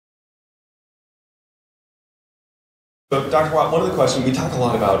So, Dr. Watt, one of the questions, we talk a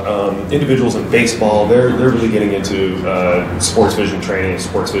lot about individuals in baseball. They're really getting into sports vision training,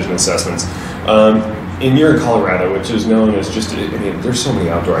 sports vision assessments. And you're in Colorado, which is known as just, I mean, there's so many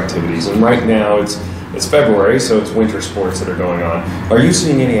outdoor activities. And right now it's February, so it's winter sports that are going on. Are you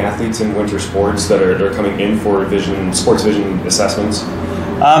seeing any athletes in winter sports that are coming in for sports vision assessments?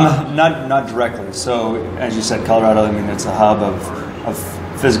 Not directly. So, as you said, Colorado, I mean, it's a hub of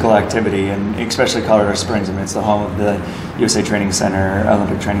physical activity, and especially Colorado Springs. I mean, it's the home of the USA Training Center,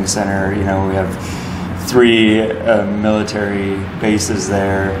 Olympic Training Center. You know, we have 3 military bases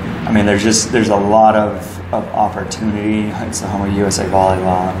there. I mean, there's a lot of opportunity. It's the home of USA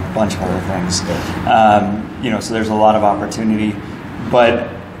Volleyball and a bunch of other things. You know, so there's a lot of opportunity, but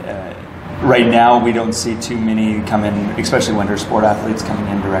right now we don't see too many come in, especially winter sport athletes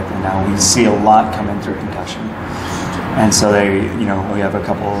coming in directly now. We see a lot come in through concussion. And so we have a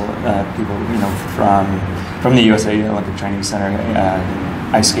couple people, from the USA Olympic Training Center,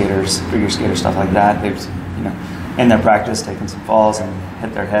 ice skaters, figure skaters, stuff like that. They've, in their practice, taken some falls and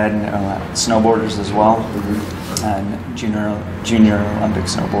hit their head. And snowboarders as well, and junior Olympic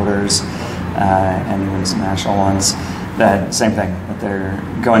snowboarders, and even some national ones. That same thing, that they're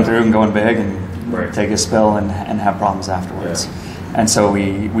going through and going big and take a spill and have problems afterwards. Yeah. And so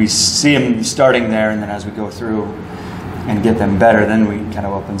we see them starting there, and then as we go through and get them better, then we kind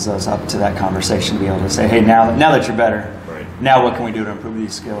of opens those up to that conversation to be able to say, hey, now that you're better, now what can we do to improve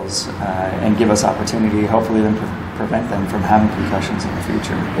these skills and give us opportunity, hopefully then prevent them from having concussions in the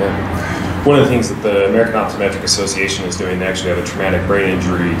future. Yeah. One of the things that the American Optometric Association is doing, they actually have a traumatic brain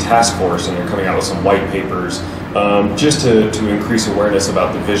injury task force, and they're coming out with some white papers just to increase awareness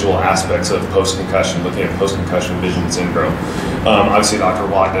about the visual aspects of post-concussion, looking at post-concussion vision syndrome. Obviously,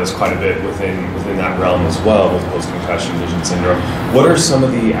 Dr. Watt does quite a bit within that realm as well with post-concussion vision syndrome. What are some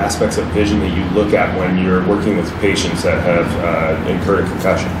of the aspects of vision that you look at when you're working with patients that have incurred a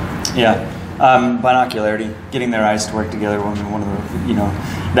concussion? Yeah. Binocularity, getting their eyes to work together, one of the,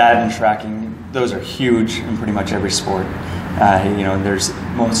 that and tracking, those are huge in pretty much every sport.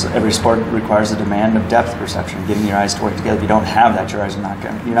 Every sport requires a demand of depth perception, getting your eyes to work together. If you don't have that, you're not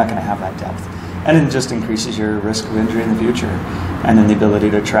going to have that depth. And it just increases your risk of injury in the future. And then the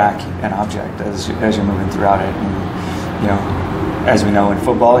ability to track an object as you're moving throughout it. And, as we know in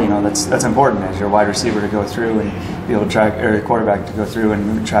football, that's important as your wide receiver to go through and be able to track, or a quarterback to go through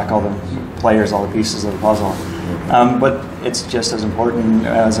and track all the players, all the pieces of the puzzle. But it's just as important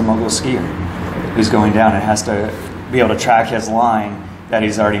as a mogul skier who's going down and has to be able to track his line that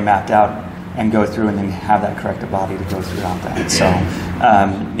he's already mapped out and go through and then have that corrective body to go throughout that. So,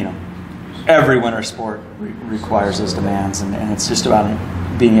 every winter sport requires those demands, and it's just about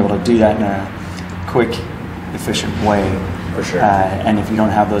being able to do that in a quick, efficient way. For sure. And if you don't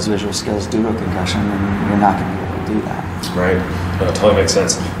have those visual skills due to a concussion, then you're not going to be able to do that. Right. Totally makes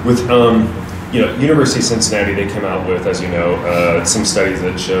sense. With University of Cincinnati, they came out with, as you know, some studies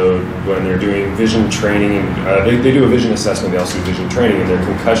that showed when they're doing vision training, they do a vision assessment, they also do vision training, and their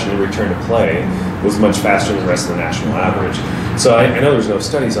concussion and return to play was much faster than the rest of the national average. So I know there's no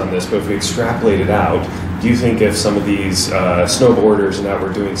studies on this, but if we extrapolate it out, do you think if some of these snowboarders and that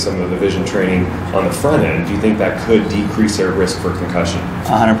were doing some of the vision training on the front end, do you think that could decrease their risk for concussion?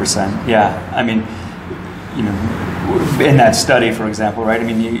 100%, yeah. I mean, in that study, for example, right? I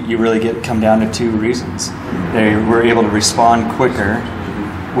mean, you really come down to 2 reasons. They were able to respond quicker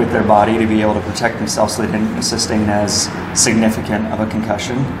with their body to be able to protect themselves so they didn't sustain as significant of a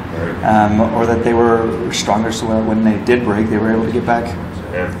concussion, or that they were stronger so when they did break, they were able to get back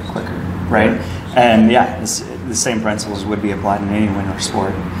quicker, right? And the same principles would be applied in any winter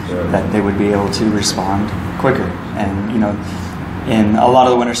sport, that they would be able to respond quicker. And in a lot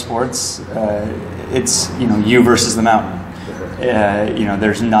of the winter sports, it's you versus the mountain.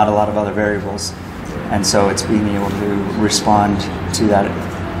 There's not a lot of other variables, and so it's being able to respond to that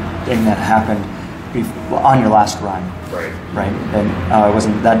thing that happened on your last run. Right. And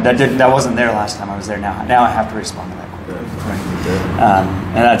that wasn't there last time I was there. Now I have to respond to that quickly. Right.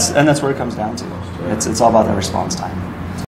 And that's where it comes down to. It's all about the response time.